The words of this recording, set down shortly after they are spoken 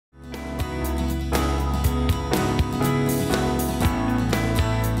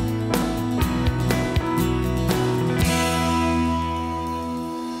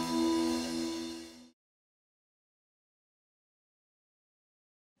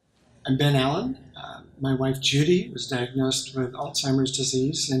I'm Ben Allen. My wife Judy was diagnosed with Alzheimer's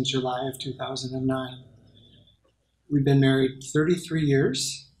disease in July of 2009. We've been married 33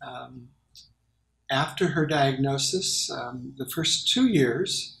 years. After her diagnosis, the first 2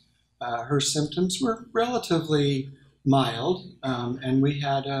 years, her symptoms were relatively mild, and we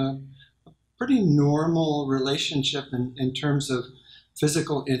had a pretty normal relationship in terms of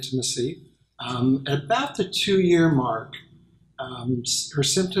physical intimacy. At about the 2-year mark, her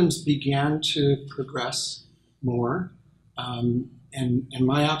symptoms began to progress more. And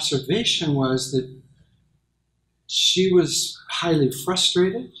my observation was that she was highly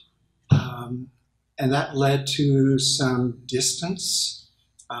frustrated, and that led to some distance,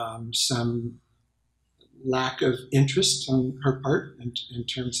 some lack of interest on her part in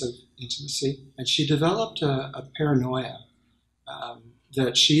terms of intimacy. And she developed a paranoia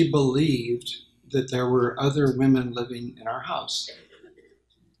that she believed that there were other women living in our house.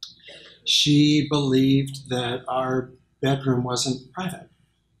 She believed that our bedroom wasn't private,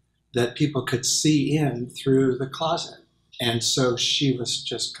 that people could see in through the closet. And so she was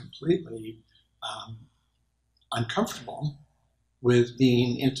just completely uncomfortable with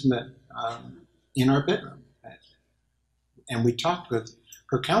being intimate in our bedroom. And we talked with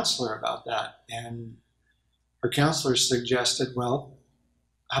her counselor about that, and her counselor suggested, well,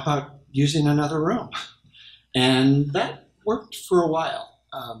 how about using another room? And that worked for a while.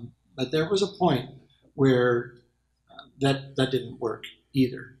 But there was a point where that didn't work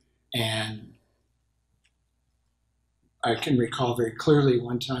either. And I can recall very clearly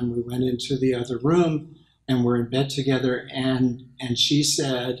one time we went into the other room and we're in bed together, and she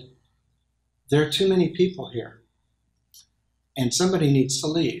said, there are too many people here and somebody needs to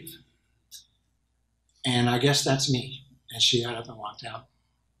leave. And I guess that's me. And she got up and walked out.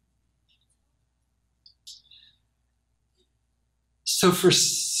 So for,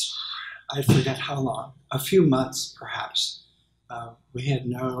 I forget how long, a few months perhaps, we had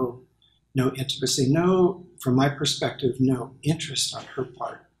no intimacy, no, from my perspective, no interest on her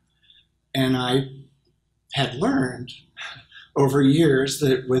part. And I had learned over years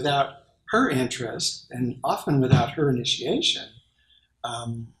that without her interest, and often without her initiation,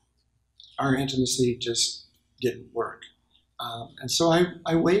 our intimacy just didn't work. And so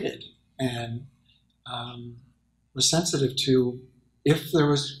I waited and was sensitive to if there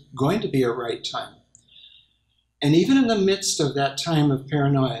was going to be a right time. And even in the midst of that time of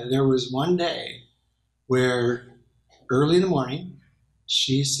paranoia, there was one day where early in the morning,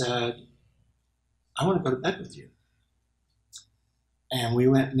 she said, I want to go to bed with you. And we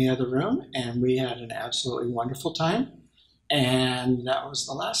went in the other room and we had an absolutely wonderful time. And that was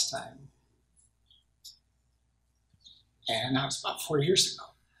the last time. And that was about 4 years ago.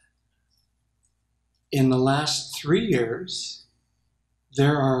 In the last 3 years,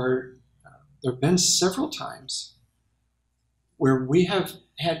 there have been several times where we have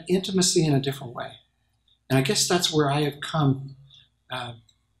had intimacy in a different way. And I guess that's where I have come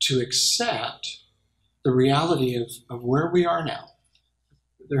to accept the reality of where we are now.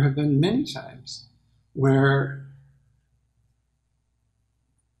 There have been many times where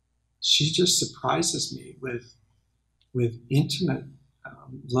she just surprises me with intimate,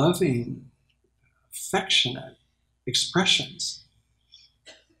 loving, affectionate expressions.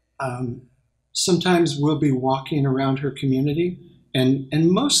 Sometimes we'll be walking around her community,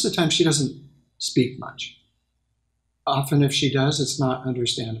 and most of the time she doesn't speak much. Often if she does, it's not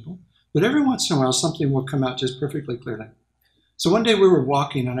understandable. But every once in a while, something will come out just perfectly clearly. So one day we were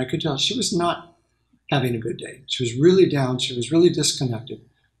walking, and I could tell she was not having a good day. She was really down. She was really disconnected.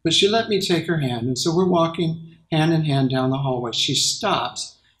 But she let me take her hand, and so we're walking hand in hand down the hallway. She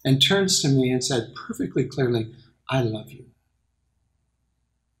stops and turns to me and said perfectly clearly, I love you.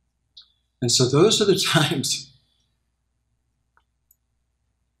 And so those are the times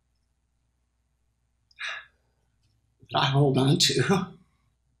that I hold on to.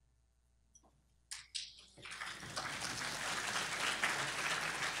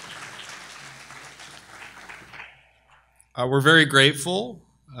 We're very grateful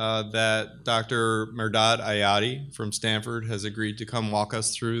that Dr. Mehrdad Ayati from Stanford has agreed to come walk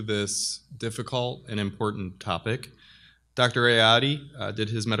us through this difficult and important topic. Dr. Ayati did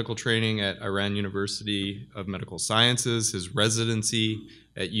his medical training at Iran University of Medical Sciences, his residency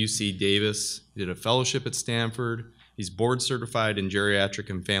at UC Davis. He did a fellowship at Stanford. He's board certified in geriatric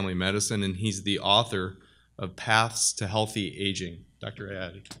and family medicine, and he's the author of Paths to Healthy Aging. Dr.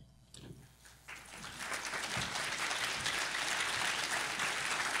 Ayati.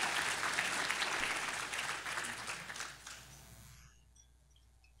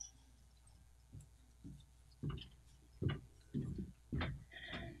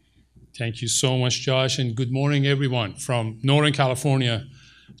 Thank you so much, Josh, and good morning, everyone, from Northern California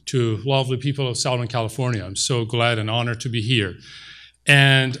to lovely people of Southern California. I'm so glad and honored to be here.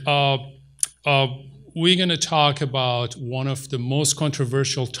 And we're going to talk about one of the most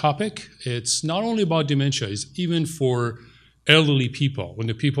controversial topic. It's not only about dementia, it's even for elderly people. When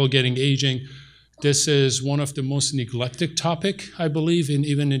the people getting aging, this is one of the most neglected topic, I believe,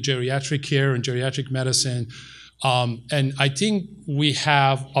 even in geriatric care and geriatric medicine. And I think we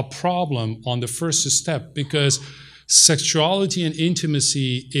have a problem on the first step because sexuality and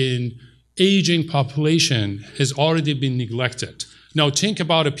intimacy in aging population has already been neglected. Now think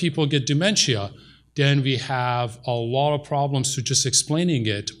about if people get dementia, then we have a lot of problems to just explaining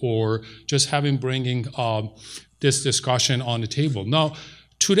it or just bringing this discussion on the table. Now,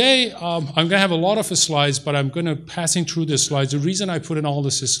 today, I'm going to have a lot of slides, but I'm going to passing through the slides. The reason I put in all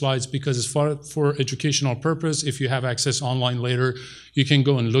these slides because it's for educational purpose. If you have access online later, you can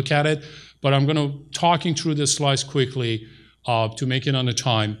go and look at it. But I'm going to talking through the slides quickly to make it on the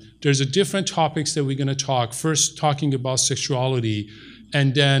time. There's a different topics that we're going to talk. First, talking about sexuality.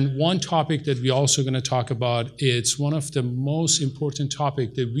 And then one topic that we're also going to talk about, it's one of the most important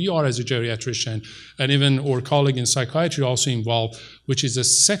topics that we are as a geriatrician and even our colleague in psychiatry also involved, which is a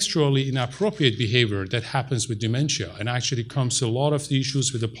sexually inappropriate behavior that happens with dementia and actually comes to a lot of the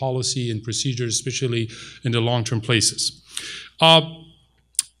issues with the policy and procedures, especially in the long-term places.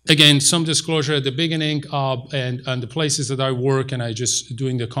 Again, some disclosure at the beginning and the places that I work, and I just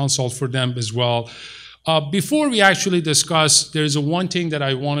doing the consult for them as well. Before we actually discuss, there's one thing that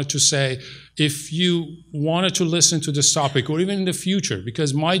I wanted to say. If you wanted to listen to this topic, or even in the future,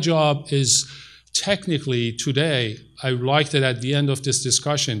 because my job is technically today, I like that at the end of this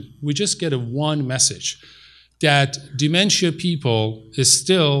discussion, we just get one message, that dementia people is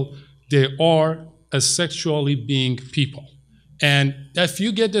still, they are a sexually being people. And if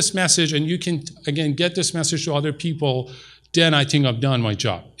you get this message and you can, again, get this message to other people, then I think I've done my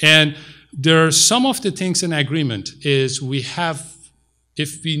job. And there are some of the things in agreement is we have,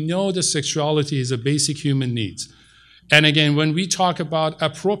 if we know that sexuality is a basic human needs, and again, when we talk about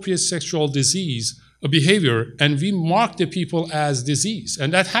appropriate sexual disease, a behavior, and we mark the people as disease,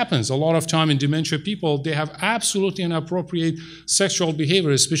 and that happens a lot of time in dementia people, they have absolutely inappropriate sexual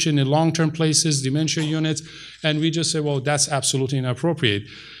behavior, especially in long-term places, dementia units, and we just say, well, that's absolutely inappropriate.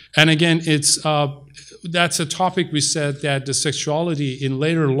 And again, it's that's a topic we said that the sexuality in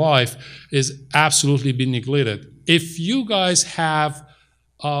later life is absolutely been neglected. If you guys have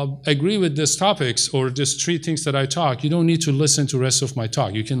agree with these topics or just three things that I talk, you don't need to listen to the rest of my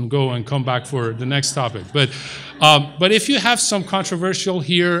talk. You can go and come back for the next topic. But if you have some controversial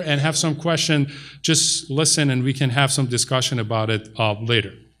here and have some question, just listen and we can have some discussion about it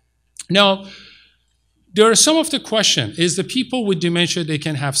later. Now, there are some of the question, is the people with dementia, they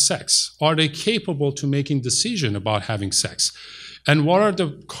can have sex? Are they capable to making decision about having sex? And what are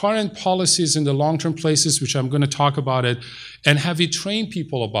the current policies in the long-term places, which I'm going to talk about it, and have we trained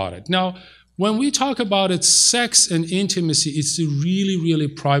people about it? Now, when we talk about it, sex and intimacy, it's a really, really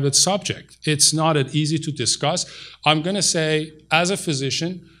private subject. It's not that easy to discuss. I'm going to say, as a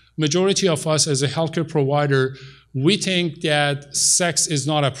physician, majority of us as a healthcare provider, we think that sex is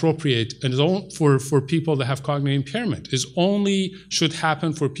not appropriate and for people that have cognitive impairment. It only should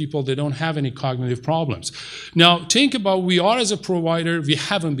happen for people that don't have any cognitive problems. Now, think about we are as a provider, we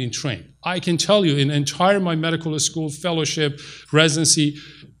haven't been trained. I can tell you in entire my medical school, fellowship, residency,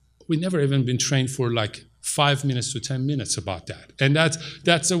 we never even been trained for like 5 minutes to 10 minutes about that. And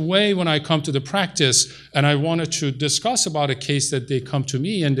that's a way when I come to the practice and I wanted to discuss about a case that they come to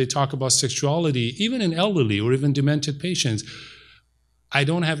me and they talk about sexuality, even in elderly or even demented patients, I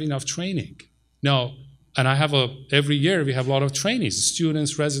don't have enough training. Now, and I have every year we have a lot of trainees,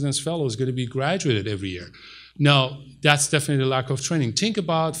 students, residents, fellows going to be graduated every year. Now, that's definitely a lack of training. Think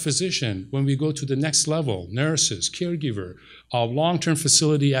about physician, when we go to the next level, nurses, caregiver, long-term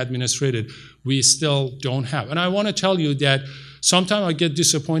facility administrated, we still don't have. And I want to tell you that sometimes I get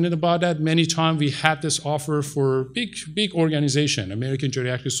disappointed about that. Many times we had this offer for big organization, American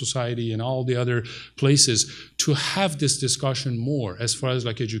Geriatric Society and all the other places, to have this discussion more as far as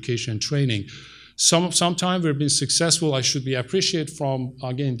like education and training. Sometimes we've been successful. I should be appreciated from,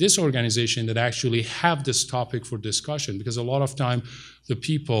 again, this organization that actually have this topic for discussion, because a lot of time the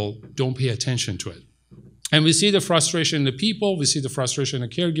people don't pay attention to it. And we see the frustration in the people, we see the frustration in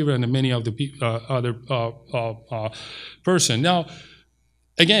the caregiver and the many of the other person. Now,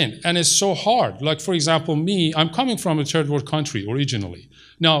 again, and it's so hard. Like, for example, me, I'm coming from a third world country originally.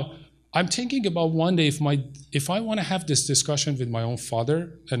 Now, I'm thinking about one day if I want to have this discussion with my own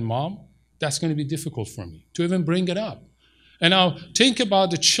father and mom, that's going to be difficult for me to even bring it up. And now think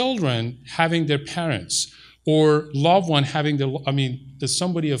about the children having their parents or loved one having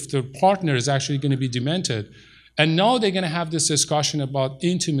somebody of their partner is actually going to be demented. And now they're going to have this discussion about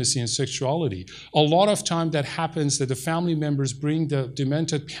intimacy and sexuality. A lot of time that happens that the family members bring the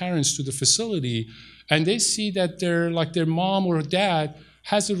demented parents to the facility and they see that their mom or dad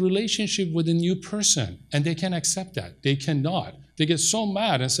has a relationship with a new person and they can't accept that. They cannot. They get so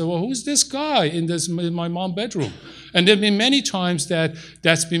mad and say, well, who's this guy in my mom's bedroom? And there have been many times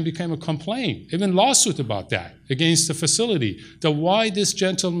that's become a complaint, even lawsuit about that against the facility, that why this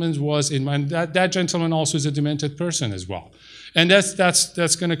gentleman was in my, that gentleman also is a demented person as well. And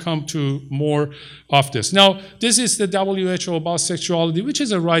that's going to come to more of this. Now, this is the WHO about sexuality, which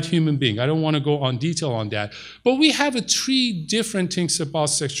is a right human being. I don't want to go on detail on that. But we have three different things about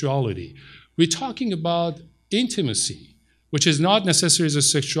sexuality. We're talking about intimacy, which is not necessarily as a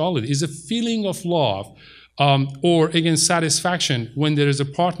sexuality, is a feeling of love or, again, satisfaction when there is a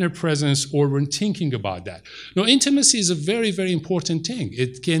partner presence or when thinking about that. Now, intimacy is a very, very important thing.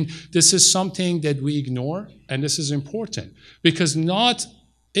 This is something that we ignore, and this is important because not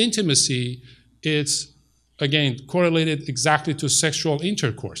intimacy, it's, again, correlated exactly to sexual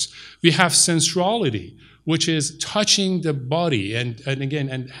intercourse. We have sensuality, which is touching the body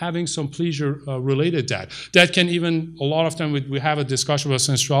and having some pleasure related to that. That can even, a lot of time we have a discussion about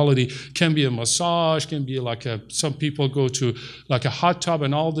sensuality, can be a massage, can be like some people go to like a hot tub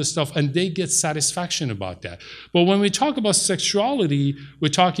and all this stuff, and they get satisfaction about that. But when we talk about sexuality, we're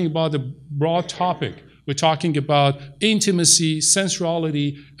talking about a broad topic. We're talking about intimacy,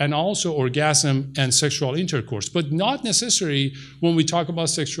 sensuality, and also orgasm and sexual intercourse. But not necessarily when we talk about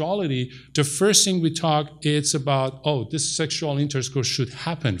sexuality, the first thing we talk, it's about, oh, this sexual intercourse should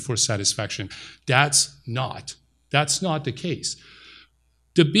happen for satisfaction. That's not the case.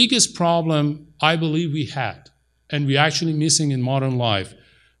 The biggest problem I believe we had, and we're actually missing in modern life,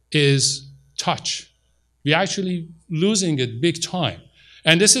 is touch. We're actually losing it big time.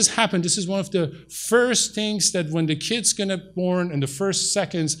 And this has happened. This is one of the first things that when the kid's gonna born in the first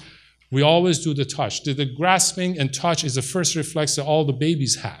seconds, we always do the touch. The grasping and touch is the first reflex that all the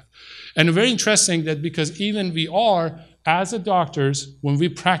babies have. And very interesting that because even we are, as a doctors, when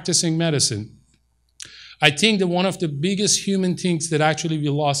we're practicing medicine, I think that one of the biggest human things that actually we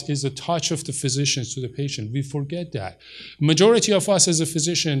lost is the touch of the physicians to the patient. We forget that. Majority of us as a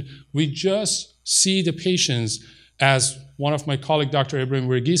physician, we just see the patients as one of my colleagues, Dr. Ibrahim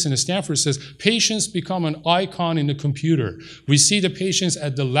Verghese in Stanford says, patients become an icon in the computer. We see the patients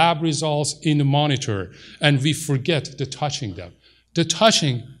at the lab results in the monitor, and we forget the touching them. The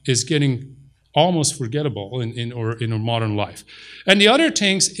touching is getting almost forgettable in our modern life. And the other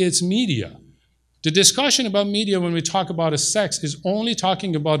things, it's media. The discussion about media when we talk about sex is only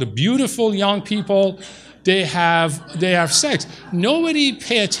talking about the beautiful young people, they have sex. Nobody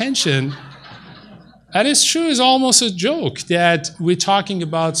pay attention. And it's true, it's almost a joke that we're talking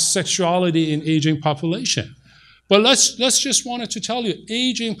about sexuality in aging population. But let's just wanted to tell you,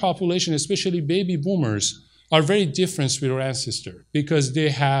 aging population, especially baby boomers, are very different with our ancestors because they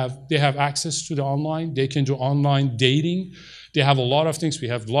have access to the online, they can do online dating, they have a lot of things. We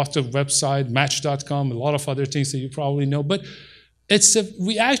have lots of websites, Match.com, a lot of other things that you probably know. But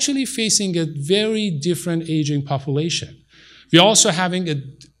we're actually facing a very different aging population. We're also having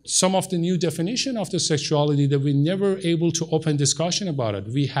some of the new definition of the sexuality that we're never able to open discussion about it.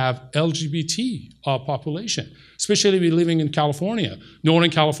 We have LGBT population, especially we living in California. Northern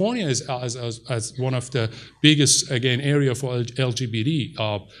California is as one of the biggest, again, area for LGBT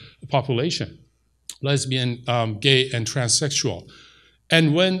population, lesbian, gay, and transsexual.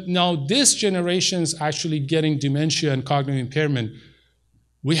 And when now this generation's actually getting dementia and cognitive impairment,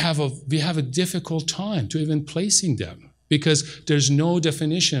 we have a difficult time to even placing them, because there's no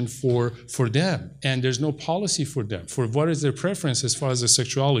definition for them, and there's no policy for them, for what is their preference as far as their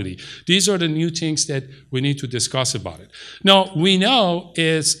sexuality. These are the new things that we need to discuss about it. Now, we know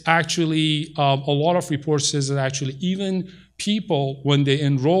it's actually, a lot of reports says that actually even people, when they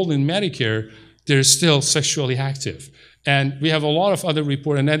enroll in Medicare, they're still sexually active. And we have a lot of other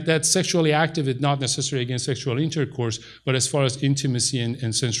reports, and that sexually active is not necessarily against sexual intercourse, but as far as intimacy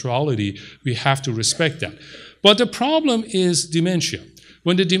and sensuality, we have to respect that. But the problem is dementia.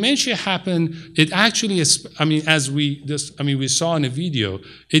 When the dementia happened, it actually is, as we saw in a video,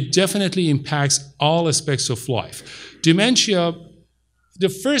 it definitely impacts all aspects of life. Dementia, the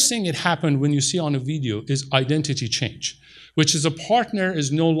first thing that happened when you see on a video is identity change, which is a partner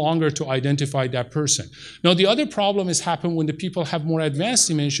is no longer to identify that person. Now, the other problem has happened when the people have more advanced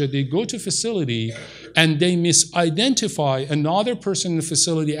dementia, they go to facility and they misidentify another person in the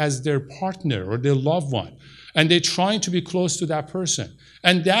facility as their partner or their loved one. and they're trying to be close to that person.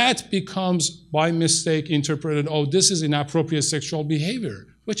 And that becomes, by mistake, interpreted, oh, this is inappropriate sexual behavior,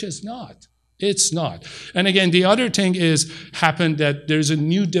 which is not. It's not. And again, the other thing is happened that there's a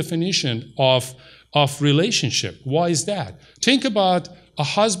new definition of relationship. Why is that? Think about a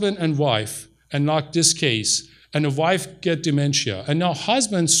husband and wife, and not this case, and the wife get dementia. And now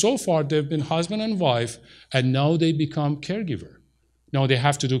husbands, so far, they've been husband and wife, and now they become caregiver. Now they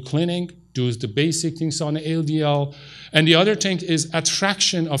have to do cleaning, do the basic things on the LDL. And the other thing is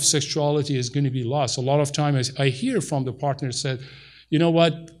attraction of sexuality is going to be lost. A lot of times I hear from the partner said, you know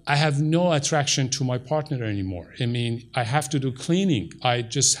what, I have no attraction to my partner anymore. I mean, I have to do cleaning. I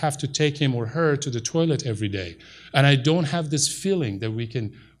just have to take him or her to the toilet every day. And I don't have this feeling that we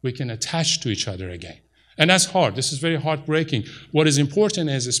can attach to each other again. And that's hard. This is very heartbreaking. What is important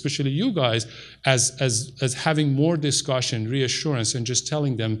is, especially you guys, as having more discussion, reassurance, and just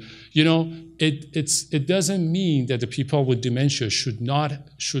telling them, you know, it doesn't mean that the people with dementia should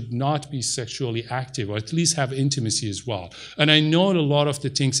not be sexually active, or at least have intimacy as well. And I know a lot of the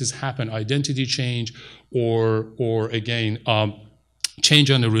things has happened, identity change, or again,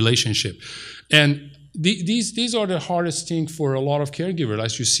 change on the relationship. And these are the hardest thing for a lot of caregivers,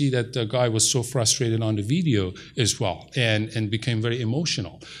 as you see that the guy was so frustrated on the video as well, and became very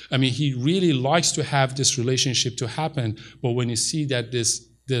emotional. I mean, he really likes to have this relationship to happen, but when you see that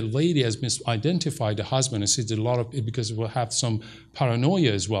the lady has misidentified the husband, and sees a lot of it, because it will have some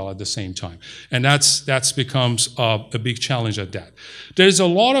paranoia as well at the same time, and that's becomes a big challenge at that. There's a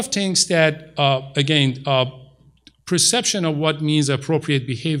lot of things that again. Perception of what means appropriate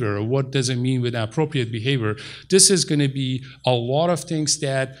behavior, or what does it mean with appropriate behavior. This is going to be a lot of things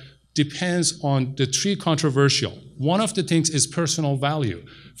that depends on the three controversial. One of the things is personal value.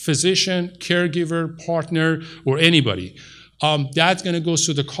 Physician, caregiver, partner, or anybody. That's going to go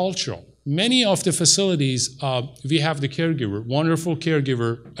to the cultural. Many of the facilities, we have the caregiver, wonderful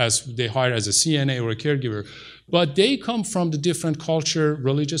caregiver, as they hire as a CNA or a caregiver, but they come from the different culture,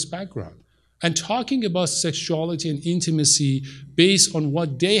 religious background. And talking about sexuality and intimacy based on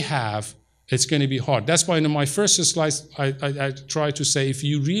what they have, it's going to be hard. That's why in my first slide, I try to say, if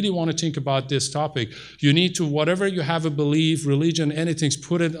you really want to think about this topic, you need to, whatever you have a belief, religion, anything,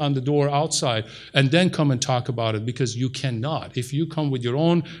 put it on the door outside, and then come and talk about it, because you cannot. If you come with your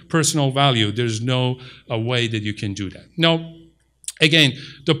own personal value, there's no way that you can do that. Now, again,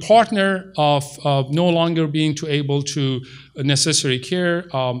 the partner of no longer being able to necessary care,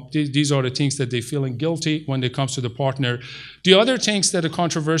 these are the things that they're feeling guilty when it comes to the partner. The other things that are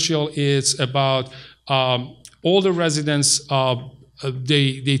controversial is about older residents,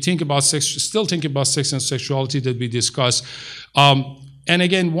 they think about sex, still think about sex and sexuality that we discussed. And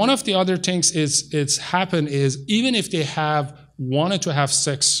again, one of the other things it's happened is, even if they have wanted to have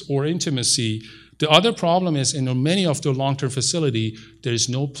sex or intimacy, the other problem is in many of the long-term facility, there is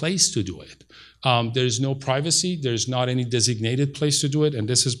no place to do it. There is no privacy. There's not any designated place to do it, and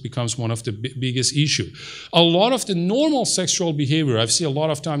this becomes one of the biggest issue. A lot of the normal sexual behavior, I've seen a lot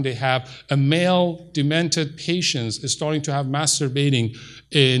of time they have a male demented patient is starting to have masturbating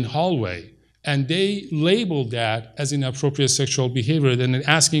in hallway, and they label that as inappropriate sexual behavior, then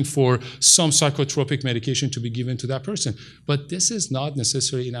asking for some psychotropic medication to be given to that person. But this is not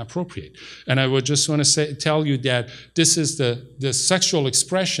necessarily inappropriate. And I would just want to tell you that this is the sexual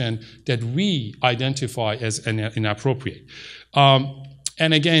expression that we identify as inappropriate.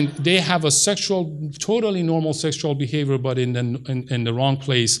 And again, they have a totally normal sexual behavior, but in the wrong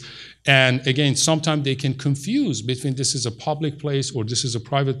place. And again, sometimes they can confuse between this is a public place or this is a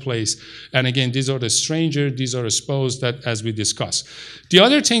private place. And again, these are the stranger, these are exposed, that as we discussed. The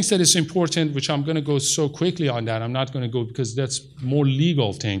other things that is important, which I'm going to go so quickly on that, I'm not going to go because that's more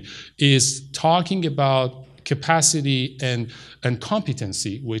legal thing, is talking about capacity and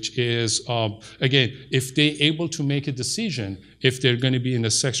competency, which is, again, if they're able to make a decision, if they're going to be in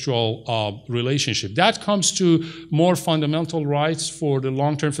a sexual relationship. That comes to more fundamental rights for the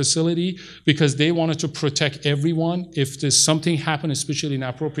long-term facility, because they wanted to protect everyone. If there's something happen, especially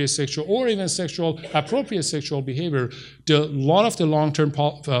inappropriate sexual or even appropriate sexual behavior, a lot of the long-term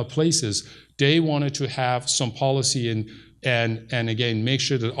places, they wanted to have some policy and again, make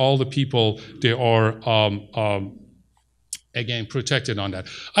sure that all the people, they are, again, protected on that.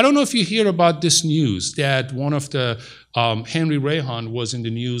 I don't know if you hear about this news, that one of the, Henry Rehan was in the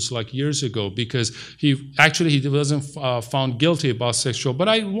news like years ago, because he wasn't found guilty about sexual, but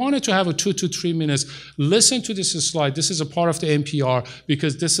I wanted to have a 2 to 3 minutes, listen to this slide. This is a part of the NPR,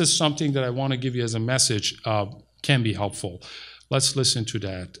 because this is something that I want to give you as a message, can be helpful. Let's listen to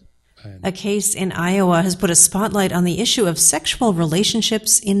that. A case in Iowa has put a spotlight on the issue of sexual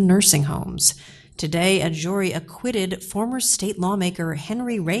relationships in nursing homes. Today, a jury acquitted former state lawmaker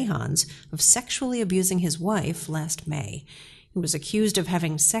Henry Rayhans of sexually abusing his wife last May. He was accused of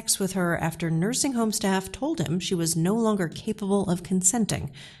having sex with her after nursing home staff told him she was no longer capable of consenting.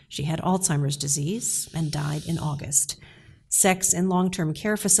 She had Alzheimer's disease and died in August. Sex in long-term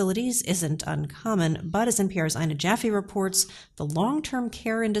care facilities isn't uncommon, but as NPR's Ina Jaffe reports, the long-term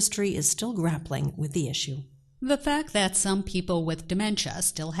care industry is still grappling with the issue. The fact that some people with dementia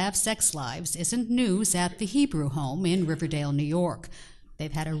still have sex lives isn't news at the Hebrew Home in Riverdale, New York.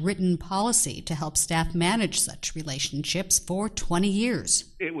 They've had a written policy to help staff manage such relationships for 20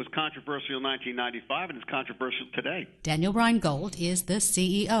 years. It was controversial in 1995, and it's controversial today. Daniel Reingold is the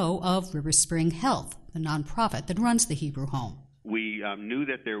CEO of River Spring Health, the nonprofit that runs the Hebrew Home. We knew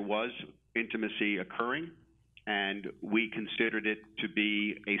that there was intimacy occurring, and we considered it to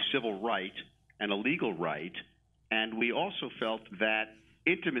be a civil right and a legal right. And we also felt that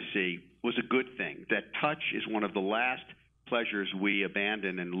intimacy was a good thing, that touch is one of the last pleasures we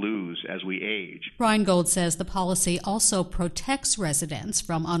abandon and lose as we age. Reingold says the policy also protects residents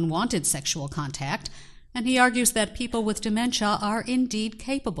from unwanted sexual contact, and he argues that people with dementia are indeed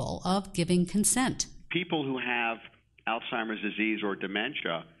capable of giving consent. People who have Alzheimer's disease or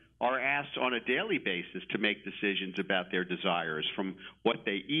dementia are asked on a daily basis to make decisions about their desires, from what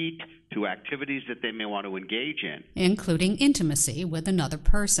they eat to activities that they may want to engage in, including intimacy with another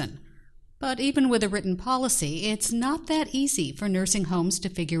person. But even with a written policy, it's not that easy for nursing homes to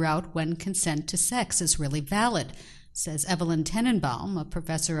figure out when consent to sex is really valid, says Evelyn Tenenbaum, a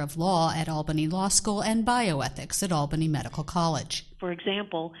professor of law at Albany Law School and bioethics at Albany Medical College. For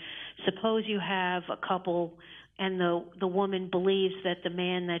example, suppose you have a couple and the woman believes that the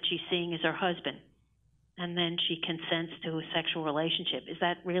man that she's seeing is her husband, and then she consents to a sexual relationship. Is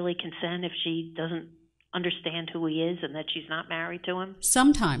that really consent if she doesn't understand who he is and that she's not married to him?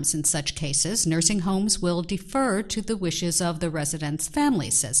 Sometimes in such cases, nursing homes will defer to the wishes of the residents'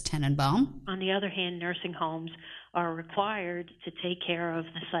 families, says Tenenbaum. On the other hand, nursing homes are required to take care of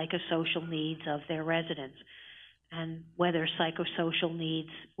the psychosocial needs of their residents. And whether psychosocial needs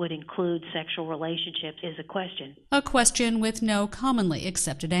would include sexual relationships is a question. A question with no commonly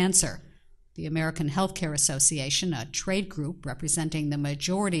accepted answer. The American Healthcare Association, a trade group representing the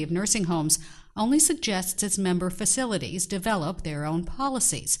majority of nursing homes, only suggests its member facilities develop their own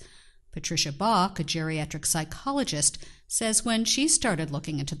policies. Patricia Bach, a geriatric psychologist, says when she started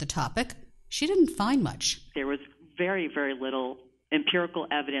looking into the topic, she didn't find much. There was very, very little empirical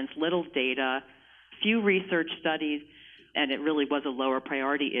evidence, little data, few research studies, and it really was a lower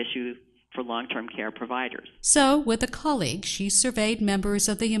priority issue for long-term care providers. So, with a colleague, she surveyed members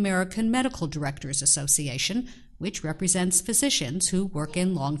of the American Medical Directors Association, which represents physicians who work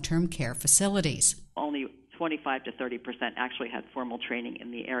in long-term care facilities. Only 25 to 30% actually had formal training in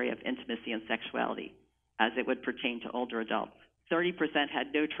the area of intimacy and sexuality, as it would pertain to older adults. 30%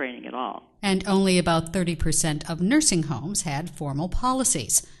 had no training at all. And only about 30% of nursing homes had formal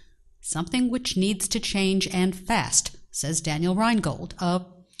policies. Something which needs to change and fast, says Daniel Reingold of...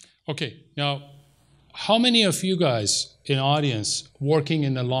 Okay, now, how many of you guys in audience working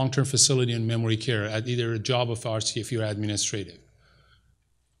in a long-term facility in memory care at either a job of RC if you're administrative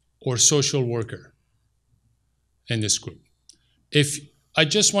or social worker in this group? If I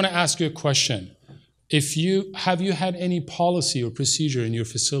just want to ask you a question. Have you had any policy or procedure in your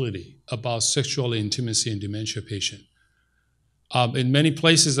facility about sexual intimacy in dementia patient? In many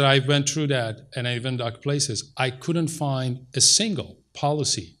places that I went through that, and I even dark places, I couldn't find a single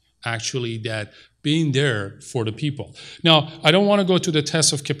policy actually that being there for the people. Now, I don't want to go to the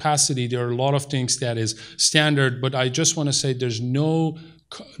test of capacity. There are a lot of things that is standard, but I just want to say there's no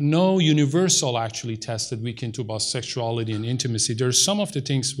universal actually test that we can do about sexuality and intimacy. There's some of the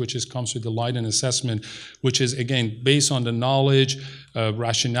things which comes with the Leiden assessment, which is again based on the knowledge,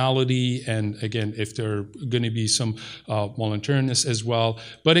 rationality, and again if there are going to be some voluntariness as well.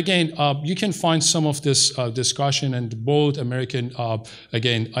 But again, you can find some of this discussion in both American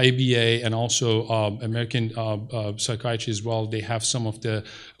again IBA and also American psychiatry as well. They have some of the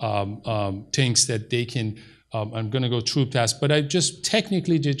things that they can. I'm going to go through past, but I just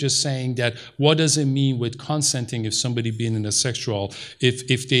technically just saying that what does it mean with consenting if somebody being in a sexual,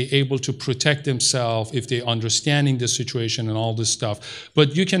 if they're able to protect themselves, if they're understanding the situation and all this stuff.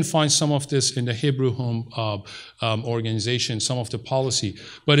 But you can find some of this in the Hebrew Home organization, some of the policy.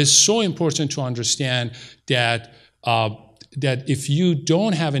 But it's so important to understand that that if you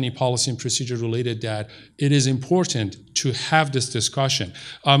don't have any policy and procedure related that, it is important to have this discussion.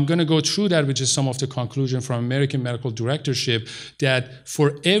 I'm going to go through that, which is some of the conclusion from American Medical Directorship, that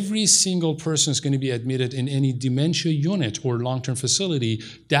for every single person is going to be admitted in any dementia unit or long-term facility,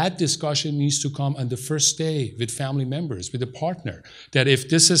 that discussion needs to come on the first day with family members, with a partner, that if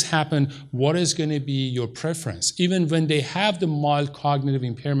this has happened, what is going to be your preference? Even when they have the mild cognitive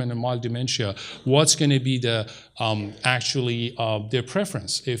impairment and mild dementia, what's going to be the their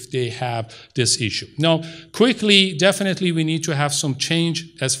preference if they have this issue. Now, quickly, definitely we need to have some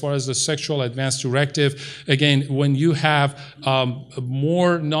change as far as the sexual advance directive. Again, when you have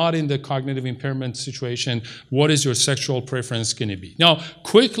more not in the cognitive impairment situation, what is your sexual preference going to be? Now,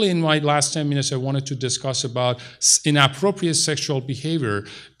 quickly in my last 10 minutes, I wanted to discuss about inappropriate sexual behavior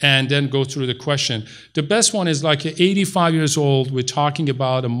and then go through the question. The best one is like 85 years old, we're talking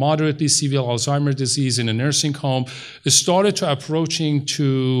about a moderately severe Alzheimer's disease in a nursing home. It started to approaching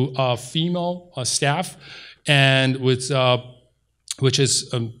to female staff, and with which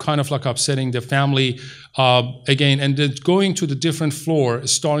is kind of like upsetting the family. Again, and then going to the different floor,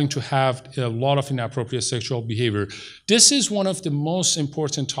 starting to have a lot of inappropriate sexual behavior. This is one of the most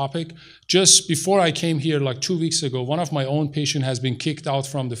important topic. Just before I came here, like 2 weeks ago, one of my own patient has been kicked out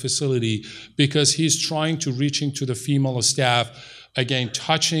from the facility because he's trying to reach into the female staff, again,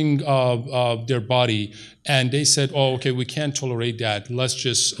 touching their body. And they said, oh, okay, we can't tolerate that. Let's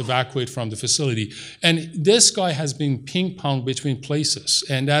just evacuate from the facility. And this guy has been ping-pong between places.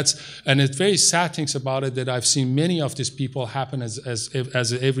 And it's very sad things about it that I've seen many of these people happen as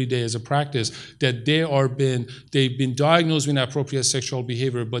every day as a practice, that they've been diagnosed with inappropriate sexual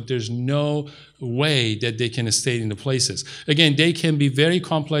behavior, but there's no way that they can stay in the places. Again, they can be very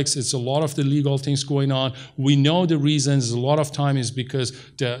complex. It's a lot of the legal things going on. We know the reasons. A lot of time is because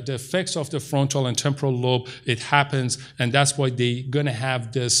the effects of the frontal and temporal lobe, it happens, and that's why they're going to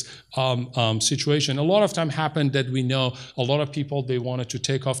have this situation. A lot of time happened that we know a lot of people, they wanted to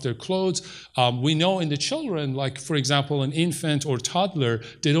take off their clothes. We know in the children, like for example, an infant or toddler,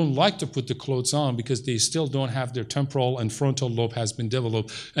 they don't like to put the clothes on because they still don't have their temporal and frontal lobe has been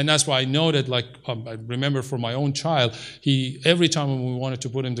developed. And that's why I know that, like, I remember for my own child, every time when we wanted to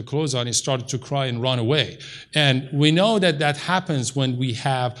put him the clothes on, he started to cry and run away. And we know that that happens when we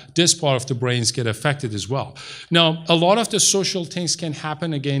have this part of the brains get affected as well. Now, a lot of the social things can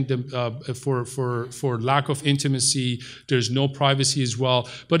happen, again, for lack of intimacy, there's no privacy as well.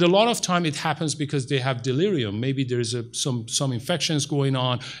 But a lot of time it happens because they have delirium. Maybe there's some infections going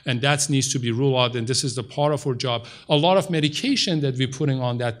on, and that needs to be ruled out, and this is the part of our job. A lot of medication that we're putting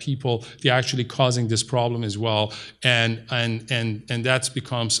on that people, they're actually causing this problem as well, and that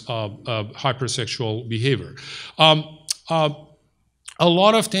becomes hypersexual behavior. A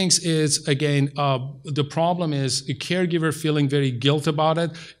lot of things is, again, the problem is a caregiver feeling very guilt about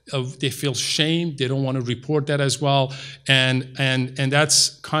it. They feel shame. They don't want to report that as well. And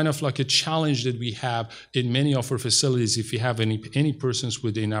that's kind of like a challenge that we have in many of our facilities if you have any persons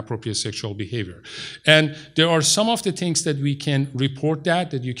with inappropriate sexual behavior. And there are some of the things that we can report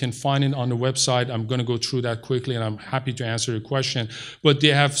that you can find it on the website. I'm going to go through that quickly, and I'm happy to answer your question. But they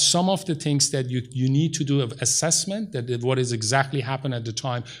have some of the things that you need to do of assessment, that what is exactly happened at the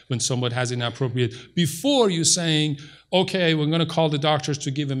time when someone has inappropriate, before you saying, okay, we're going to call the doctors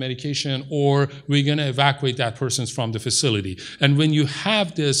to give a medication, or we're going to evacuate that person from the facility. And when you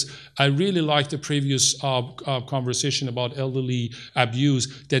have this, I really like the previous conversation about elderly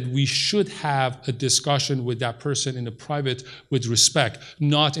abuse, that we should have a discussion with that person in the private with respect,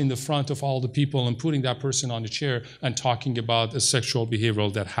 not in the front of all the people and putting that person on the chair and talking about a sexual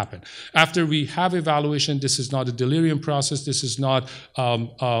behavioral that happened. After we have evaluation, this is not a delirium process, this is not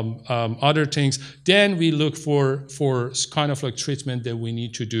other things, then we look for kind of like treatment that we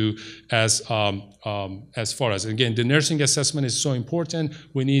need to do as far as, again, the nursing assessment is so important.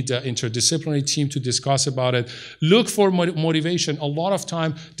 We need an interdisciplinary team to discuss about it. Look for motivation. A lot of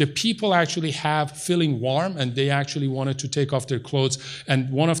time, the people actually have feeling warm and they actually wanted to take off their clothes.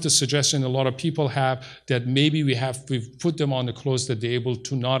 And one of the suggestions a lot of people have, that maybe we've put them on the clothes that they're able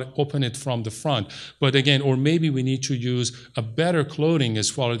to not open it from the front. But again, or maybe we need to use a better clothing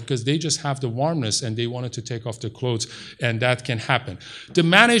as well, because they just have the warmness and they wanted to take off their clothes, and that can happen. The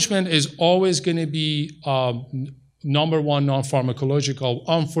management is always going to be number one, non-pharmacological.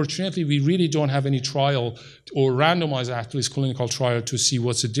 Unfortunately, we really don't have any trial or randomized, at least clinical trial, to see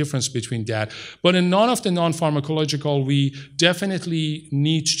what's the difference between that. But in none of the non-pharmacological, we definitely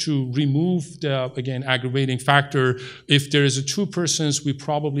need to remove the, again, aggravating factor. If there is two persons, we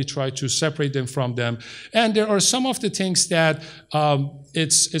probably try to separate them from them. And there are some of the things that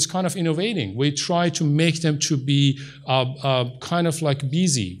it's kind of innovating. We try to make them to be kind of like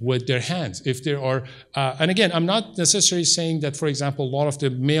busy with their hands. If there are, and again, I'm not necessarily saying that, for example, a lot of the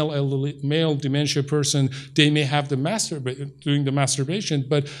male dementia person, they may have doing the masturbation,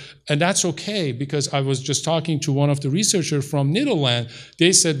 and that's okay, because I was just talking to one of the researchers from Netherlands.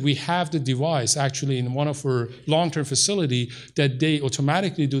 They said we have the device actually in one of our long-term facility that they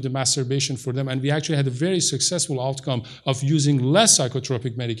automatically do the masturbation for them, and we actually had a very successful outcome of using less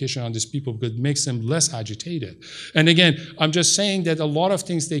psychotropic medication on these people because it makes them less agitated. And again, I'm just saying that a lot of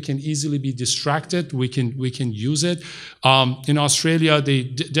things, they can easily be distracted. We can use it. In Australia, they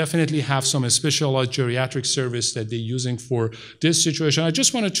definitely have some specialized geriatric service that they're using for this situation. I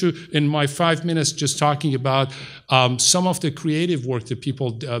just wanted to, in my 5 minutes, just talking about some of the creative work that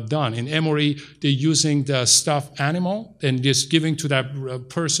people have done. In Emory, they're using the stuffed animal and just giving to that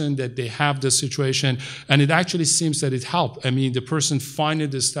person that they have the situation, and it actually seems that it helped. I mean, the person finding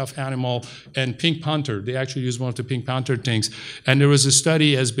the stuffed animal, and Pink Panther, they actually used one of the Pink Panther things, and there was a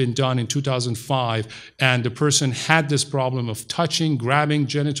study has been done in 2005, and the person had this problem of touching, grabbing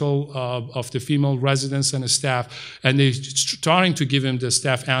genital of the female residents and the staff, and they're starting to give him the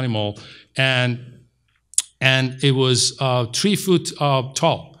stuffed animal, and it was 3 foot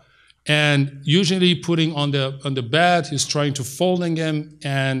tall. And usually putting on the bed, he's trying to folding him,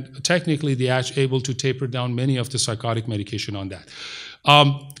 and technically they are able to taper down many of the psychotic medication on that.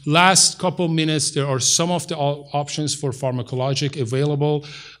 Last couple minutes, there are some of the options for pharmacologic available.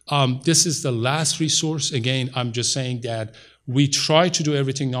 This is the last resource. Again, I'm just saying that we try to do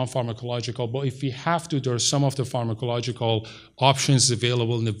everything non-pharmacological, but if we have to, there are some of the pharmacological options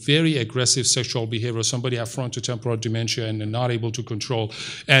available in a very aggressive sexual behavior. Somebody have frontotemporal dementia and they're not able to control,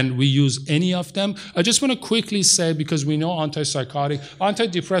 and we use any of them. I just want to quickly say, because we know antipsychotic,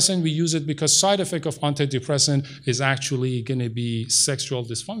 antidepressant, we use it because side effect of antidepressant is actually going to be sexual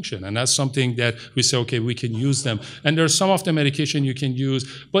dysfunction, and that's something that we say, okay, we can use them. And there's some of the medication you can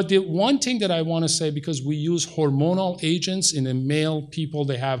use, but the one thing that I want to say, because we use hormonal agents in the male people,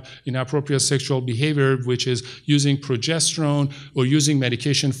 they have inappropriate sexual behavior, which is using progesterone or using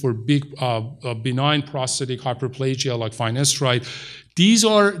medication for big benign prostatic hyperplasia like finasteride. These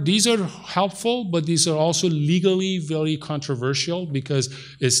are helpful, but these are also legally very controversial, because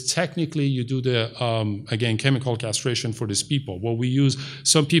it's technically you do the again, chemical castration for these people. What we use,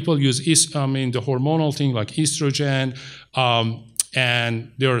 some people use the hormonal thing like estrogen,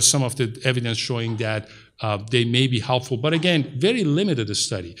 and there are some of the evidence showing that they may be helpful, but again, very limited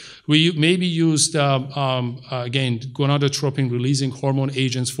study. We maybe used, again, gonadotropin releasing hormone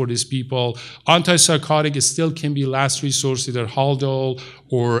agents for these people. Antipsychotic still can be last resource, either Haldol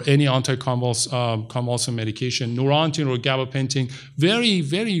or any anticonvulsant medication. Neurontin or gabapentin, very,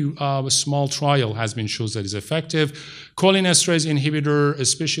 very small trial has been shown that is effective. Cholinesterase inhibitor,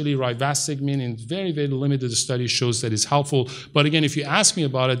 especially rivastigmine, in very, very limited studies shows that it's helpful. But again, if you ask me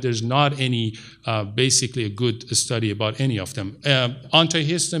about it, there's not any basically a good study about any of them.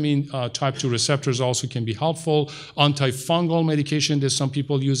 Antihistamine type 2 receptors also can be helpful. Antifungal medication, there's some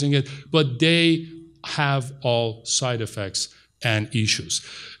people using it, but they have all side effects and issues.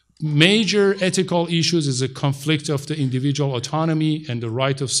 Major ethical issues is a conflict of the individual autonomy and the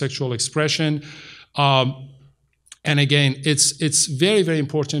right of sexual expression. And again, it's very, very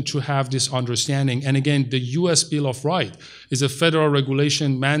important to have this understanding. And again, the U.S. Bill of Rights is a federal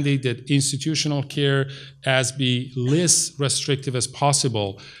regulation mandate that institutional care as be less restrictive as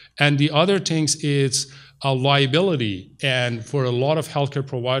possible. And the other things is a liability, and for a lot of healthcare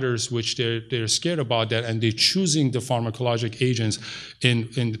providers, which they're scared about that, and they're choosing the pharmacologic agents in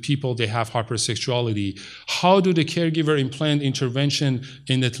the people they have hypersexuality. How do the caregiver implant intervention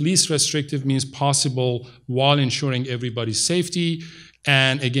in the least restrictive means possible while ensuring everybody's safety?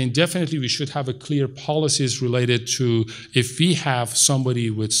 And again, definitely we should have a clear policies related to if we have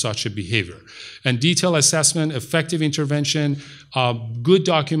somebody with such a behavior. And detailed assessment, effective intervention, good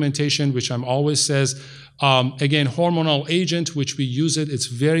documentation, which I'm always says. Again, hormonal agent, which we use it, it's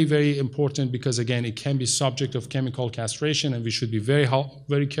very, very important because, again, it can be subject of chemical castration, and we should be very,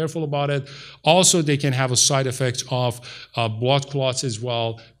 very careful about it. Also, they can have a side effect of blood clots as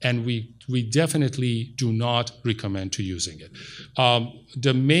well, and we definitely do not recommend to using it.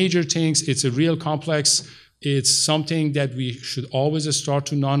 The major things, it's a real complex. It's something that we should always start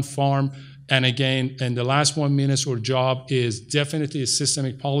to non-pharm. And again, in the last 1 minute, our job is definitely a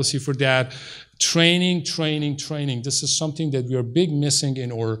systemic policy for that. Training. This is something that we are big missing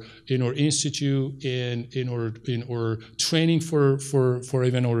in our institute, in our training for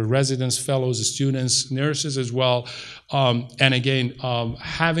even our residents, fellows, students, nurses as well. And again,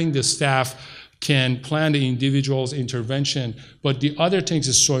 having the staff can plan the individual's intervention. But the other things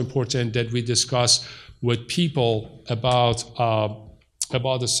is so important that we discuss with people about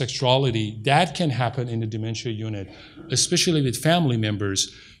the sexuality. That can happen in the dementia unit, especially with family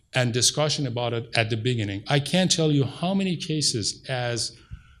members, and discussion about it at the beginning. I can't tell you how many cases as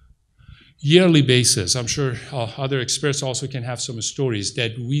yearly basis, I'm sure other experts also can have some stories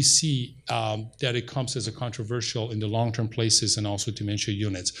that we see that it comes as a controversial in the long-term places and also dementia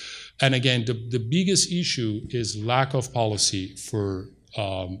units. And again, the biggest issue is lack of policy for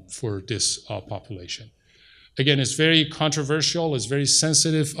this population. Again, it's very controversial, it's a very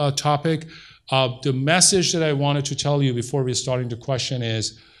sensitive topic. The message that I wanted to tell you before we're starting the question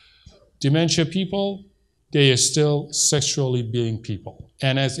is, dementia people, they are still sexually being people.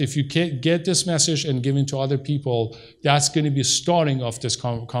 And if you get this message and give it to other people, that's going to be starting off this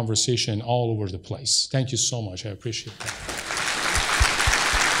conversation all over the place. Thank you so much. I appreciate that.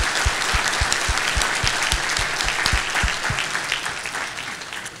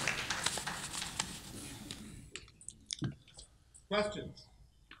 Questions?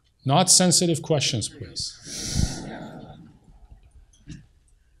 Not sensitive questions, please.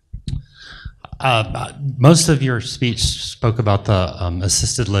 Most of your speech spoke about the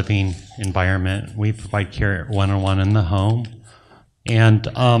assisted living environment. We provide care one-on-one in the home. And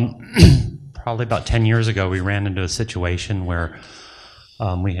probably about 10 years ago, we ran into a situation where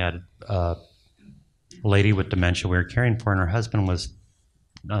we had a lady with dementia we were caring for, and her husband was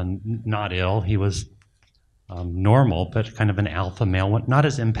not ill. He was normal, but kind of an alpha male, not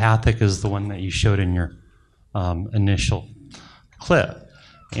as empathic as the one that you showed in your initial clip.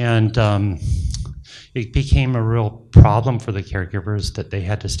 And it became a real problem for the caregivers that they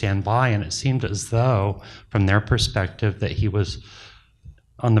had to stand by, and it seemed as though, from their perspective, that he was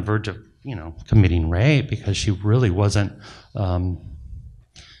on the verge of, committing rape because she really wasn't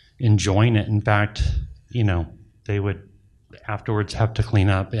enjoying it. In fact, they would afterwards have to clean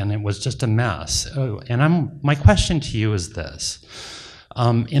up, and it was just a mess. And my question to you is this: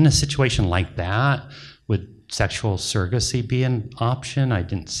 in a situation like that, would sexual surrogacy be an option? I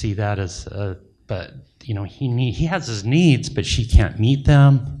didn't see that as but he has his needs, but she can't meet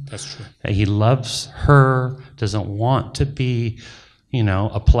them. That's true. He loves her, doesn't want to be,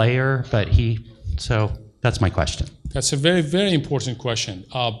 a player, but so that's my question. That's a very, very important question.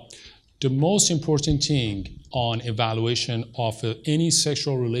 The most important thing on evaluation of any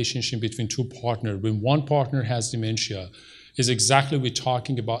sexual relationship between two partners, when one partner has dementia, is exactly we're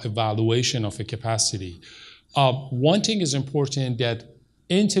talking about evaluation of a capacity. One thing is important, that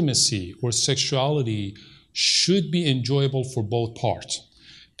intimacy or sexuality should be enjoyable for both parts.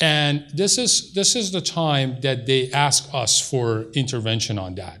 And this is the time that they ask us for intervention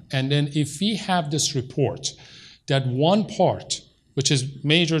on that. And then if we have this report that one part, which is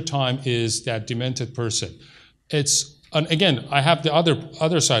major time, is that demented person, and again, I have the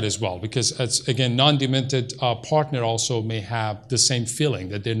other side as well, because it's, again, non-demented partner also may have the same feeling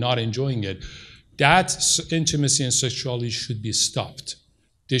that they're not enjoying it. That intimacy and sexuality should be stopped.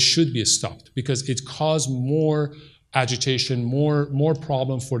 They should be stopped because it causes more agitation, more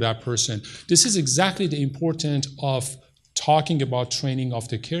problem for that person. This is exactly the importance of talking about training of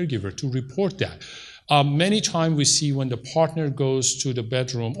the caregiver to report that. Many times we see when the partner goes to the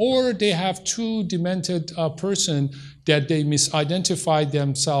bedroom, or they have two demented person that they misidentify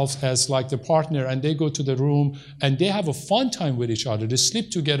themselves as like the partner, and they go to the room and they have a fun time with each other. They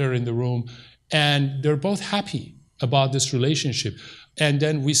sleep together in the room and they're both happy about this relationship. And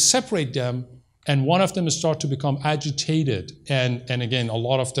then we separate them, and one of them start to become agitated, and again, a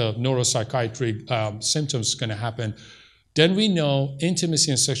lot of the neuropsychiatric symptoms going to happen. Then we know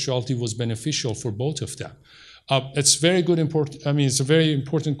intimacy and sexuality was beneficial for both of them. It's very good, it's a very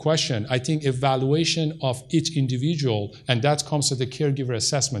important question. I think evaluation of each individual, and that comes at the caregiver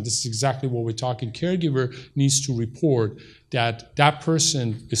assessment. This is exactly what we're talking. Caregiver needs to report that that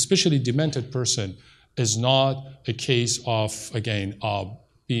person, especially demented person, is not a case of, again,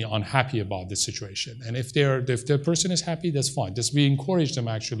 being unhappy about the situation. And if the person is happy, that's fine. We encourage them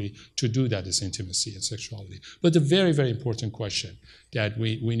actually to do that, this intimacy and sexuality. But a very, very important question that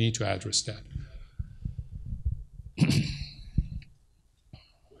we need to address that.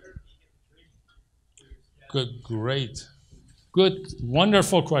 Good,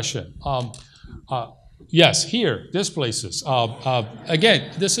 wonderful question. Yes, here, this places.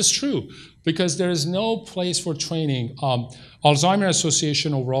 Again, this is true, because there is no place for training. Alzheimer's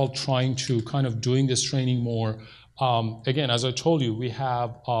Association overall trying to kind of doing this training more. Again, as I told you, we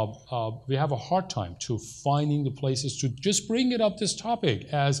have a hard time to finding the places to just bring it up, this topic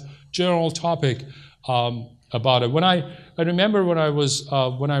as general topic. about it. I remember when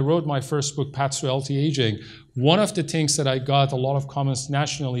I wrote my first book, Paths to Healthy Aging, one of the things that I got a lot of comments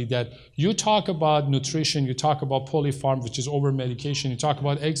nationally that you talk about nutrition, you talk about polypharm, which is over medication, you talk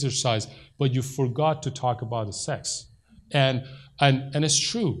about exercise, but you forgot to talk about the sex. And it's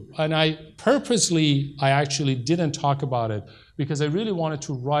true. And I actually didn't talk about it because I really wanted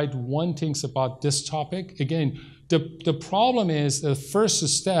to write one thing about this topic. Again, the problem is the first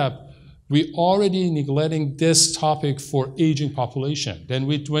step, we already neglecting this topic for aging population. Then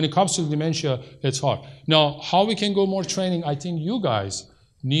when it comes to dementia, it's hard. Now, how we can go more training, I think you guys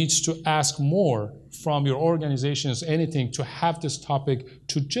needs to ask more from your organizations, anything, to have this topic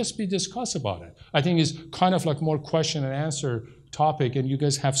to just be discussed about it. I think it's kind of like more question and answer topic, and you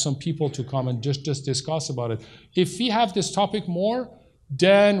guys have some people to come and just discuss about it. If we have this topic more,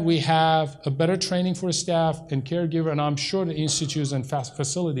 then we have a better training for staff and caregiver, and I'm sure the institutes and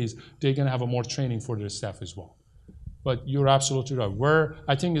facilities, they're gonna have a more training for their staff as well. But you're absolutely right. Where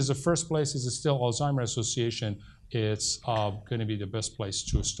I think is the first place is still Alzheimer's Association. It's gonna be the best place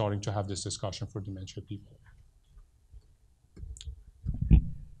to starting to have this discussion for dementia people. I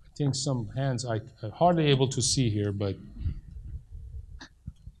think some hands I'm hardly able to see here, but.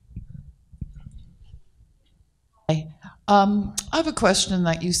 I have a question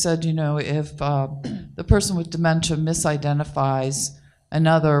that you said, you know, if the person with dementia misidentifies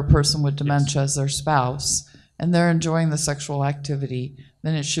another person with dementia as their spouse and they're enjoying the sexual activity,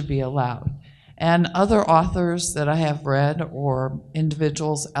 then it should be allowed. And other authors that I have read or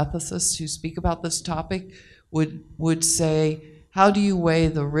individuals, ethicists who speak about this topic would say, how do you weigh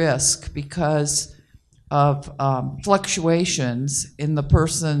the risk because of fluctuations in the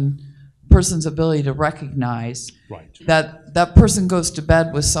person's ability to recognize that person goes to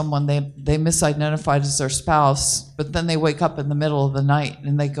bed with someone they misidentified as their spouse, but then they wake up in the middle of the night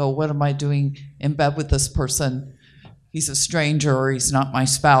and they go, what am I doing in bed with this person? He's a stranger or he's not my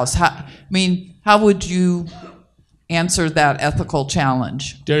spouse. How would you answer that ethical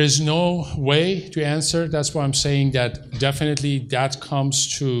challenge? There is no way to answer. That's why I'm saying that definitely that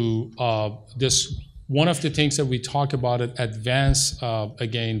comes to this. One of the things that we talk about at advance,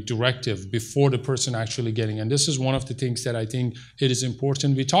 again, directive before the person actually getting, and this is one of the things that I think it is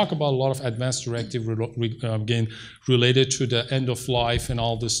important. We talk about a lot of advanced directive, again, related to the end of life and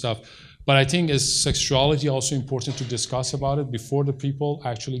all this stuff. But I think is sexuality also important to discuss about it before the people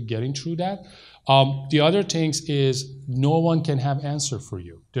actually getting through that. The other things is no one can have answer for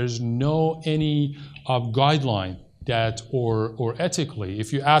you. There's no any guideline that or ethically,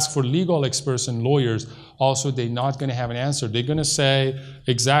 if you ask for legal experts and lawyers, also they're not going to have an answer. They're going to say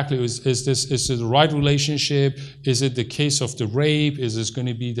exactly, is this the right relationship? Is it the case of the rape? Is this going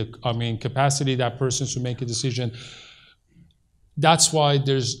to be the capacity that person to make a decision? That's why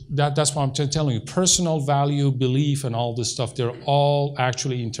that's why I'm telling you, personal value, belief, and all this stuff, they're all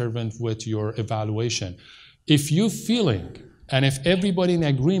actually intervened with your evaluation. If you're feeling, and if everybody in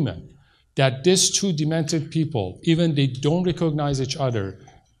agreement that these two demented people, even they don't recognize each other,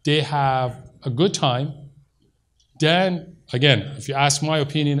 they have a good time, then again, if you ask my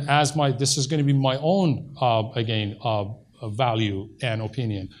opinion, this is going to be my own value and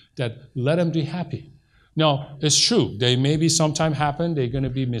opinion, that let them be happy. Now, it's true, they maybe sometime happen, they're going to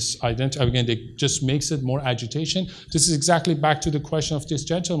be misidentified. Again, it just makes it more agitation. This is exactly back to the question of this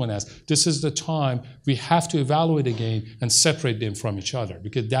gentleman asked. This is the time we have to evaluate again and separate them from each other,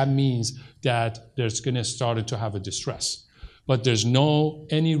 because that means that there's going to start to have a distress. But there's no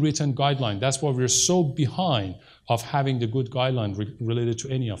any written guideline. That's why we're so behind of having the good guideline related to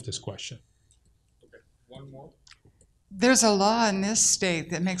any of this question. Okay, one more. There's a law in this state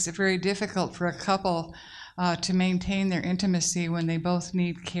that makes it very difficult for a couple to maintain their intimacy when they both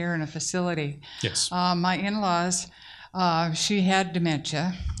need care in a facility. Yes. My in-laws, she had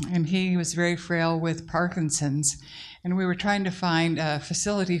dementia, and he was very frail with Parkinson's, and we were trying to find a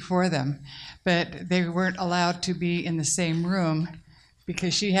facility for them, but they weren't allowed to be in the same room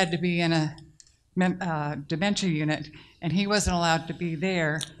because she had to be in a dementia unit, and he wasn't allowed to be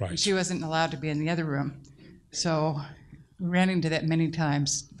there. Right. She wasn't allowed to be in the other room. So we ran into that many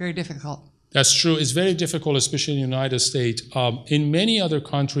times. Very difficult. That's true. It's very difficult, especially in the United States. In many other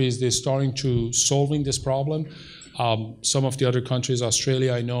countries, they're starting to solving this problem. Some of the other countries,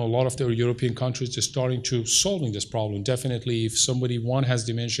 Australia, I know a lot of the European countries, they're starting to solving this problem. Definitely, if one has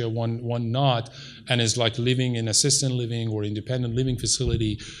dementia, one not, and is like living in assisted living or independent living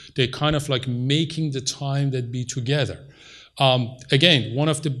facility, they're kind of like making the time that be together. Again, one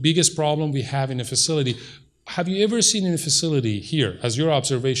of the biggest problems we have in a facility, have you ever seen in a facility here, as your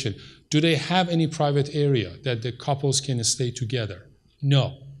observation, do they have any private area that the couples can stay together?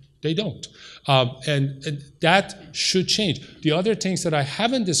 No. They don't. And that should change. The other things that I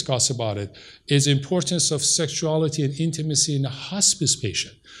haven't discussed about it is importance of sexuality and intimacy in a hospice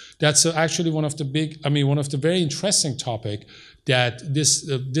patient. That's actually one of the very interesting topic that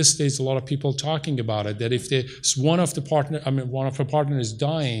this days a lot of people talking about it, that if one of the partner is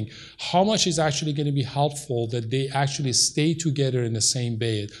dying, how much is actually going to be helpful that they actually stay together in the same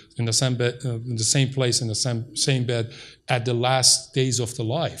bed, in the same place, in the same bed at the last days of the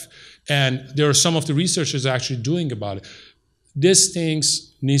life. And there are some of the researchers actually doing about it. These things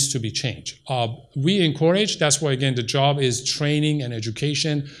needs to be changed. We encourage, that's why again the job is training and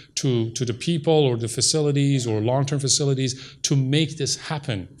education to the people or the facilities or long-term facilities to make this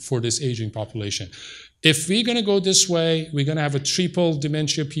happen for this aging population. If we're gonna go this way, we're gonna have a triple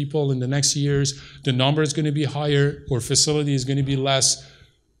dementia people in the next years, the number is gonna be higher or facility is gonna be less,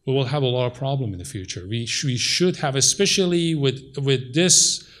 we will have a lot of problem in the future. We should have, especially with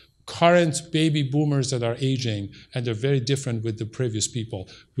this current baby boomers that are aging, and they're very different with the previous people.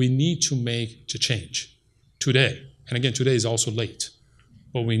 We need to make the change today. And again, today is also late,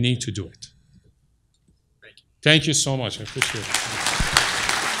 but we need to do it. Thank you so much. I appreciate it.